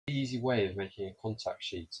easy way of making a contact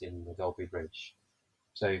sheet in Adobe Bridge.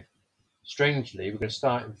 So strangely, we're going to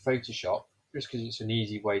start in Photoshop just because it's an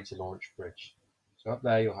easy way to launch Bridge. So up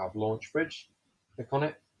there you'll have Launch Bridge, click on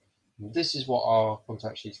it, and this is what our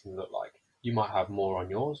contact sheet's going to look like. You might have more on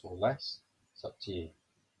yours or less, it's up to you.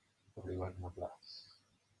 Probably won't have less.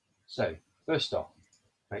 So first off,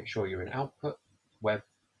 make sure you're in Output, Web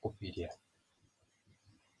or PDF.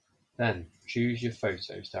 Then choose your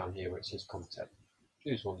photos down here where it says Content.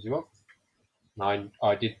 Choose ones you want. And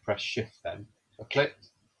I did press Shift then. So I clicked,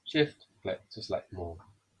 Shift, click to select more.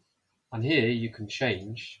 And here you can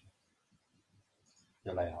change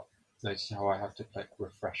the layout. Notice how I have to click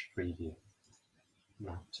Refresh Preview.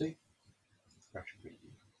 Now to Refresh Preview.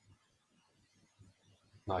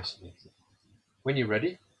 Nice and easy. When you're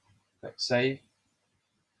ready, click Save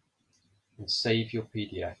and save your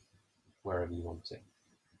PDF wherever you want it.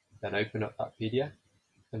 Then open up that PDF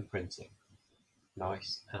and print it.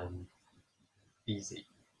 Nice and easy.